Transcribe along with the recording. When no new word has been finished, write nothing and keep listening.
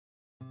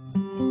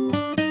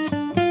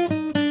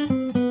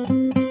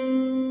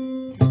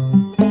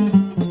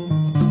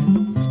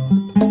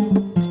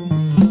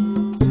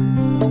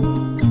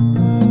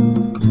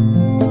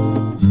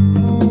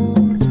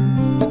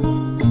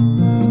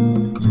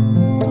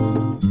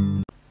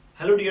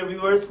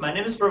viewers, my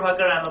name is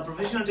Prabhakar. I am a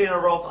professional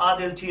trainer of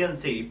Adil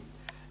TNC.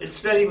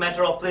 It's really a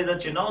matter of pleasure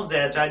to know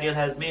that Adil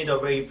has made a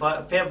very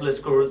fabulous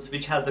course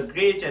which has a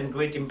great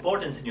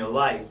importance in your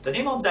life. The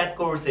name of that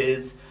course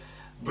is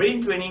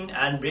Brain Training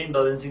and Brain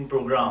Balancing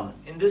Program.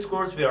 In this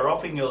course, we are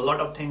offering you a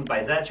lot of things.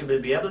 By that, you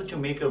will be able to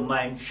make your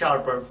mind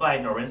sharper,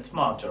 finer, and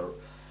smarter.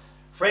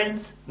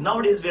 Friends,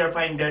 nowadays we are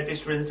finding that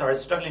students are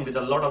struggling with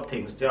a lot of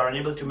things. They are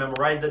unable to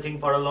memorize the thing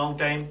for a long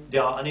time. They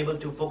are unable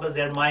to focus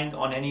their mind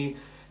on any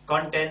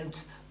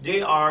content.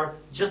 They are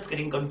just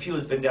getting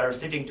confused when they are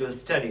sitting to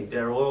study. They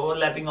are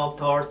overlapping of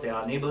thoughts. They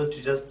are unable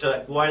to just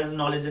acquire the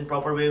knowledge in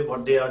proper way,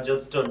 what they are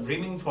just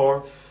dreaming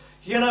for.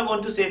 Here I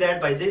want to say that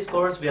by this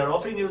course we are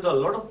offering you a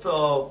lot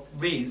of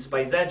ways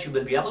by that you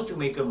will be able to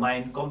make your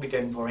mind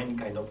competent for any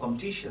kind of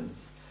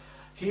competitions.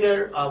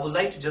 Here I would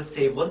like to just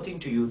say one thing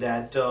to you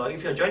that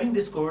if you are joining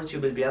this course, you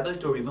will be able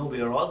to remove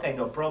your all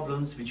kind of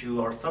problems which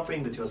you are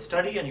suffering with your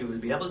study, and you will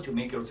be able to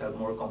make yourself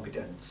more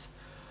competent.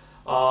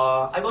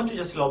 I want to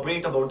just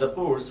elaborate about the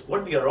course,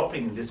 what we are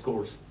offering in this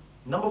course.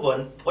 Number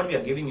one, what we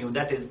are giving you,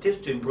 that is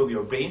tips to improve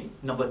your brain.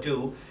 Number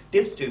two,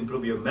 tips to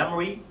improve your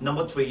memory.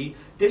 Number three,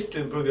 tips to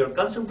improve your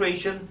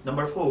concentration.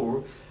 Number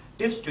four,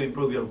 tips to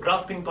improve your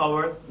grasping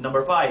power.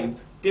 Number five,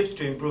 tips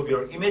to improve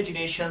your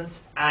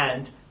imaginations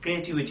and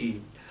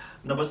creativity.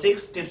 Number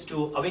six, tips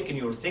to awaken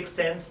your sixth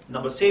sense.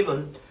 Number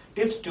seven,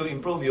 tips to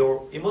improve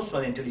your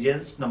emotional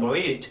intelligence. Number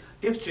eight,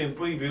 tips to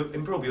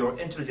improve your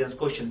intelligence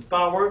quotient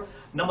power.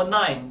 Number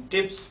 9,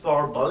 tips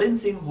for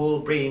balancing whole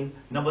brain.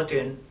 Number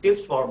 10,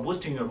 tips for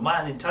boosting your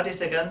mind in 30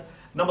 seconds.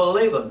 Number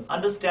 11,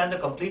 understand the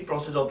complete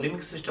process of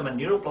limbic system and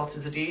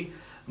neuroplasticity.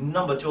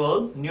 Number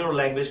 12, neuro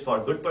language for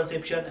good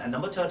perception. And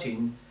number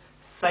 13,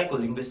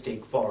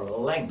 psycholinguistic for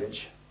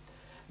language.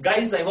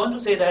 Guys, I want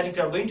to say that if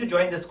you are going to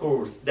join this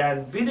course,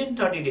 then within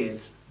 30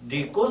 days,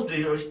 the course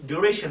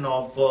duration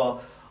of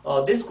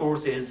this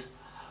course is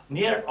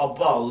near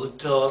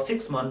about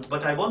 6 months,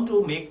 but I want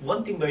to make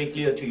one thing very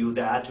clear to you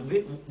that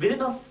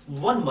within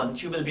 1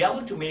 month you will be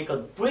able to make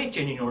a great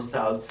change in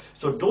yourself.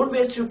 So don't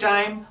waste your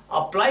time,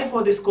 apply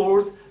for this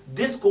course.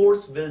 This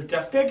course will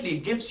definitely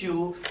give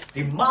you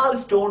the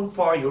milestone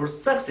for your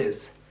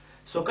success.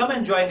 So come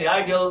and join the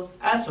Ideal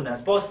as soon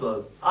as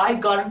possible. I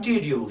guarantee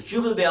you,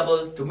 you will be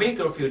able to make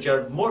your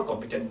future more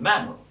competent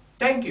manner.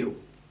 Thank you.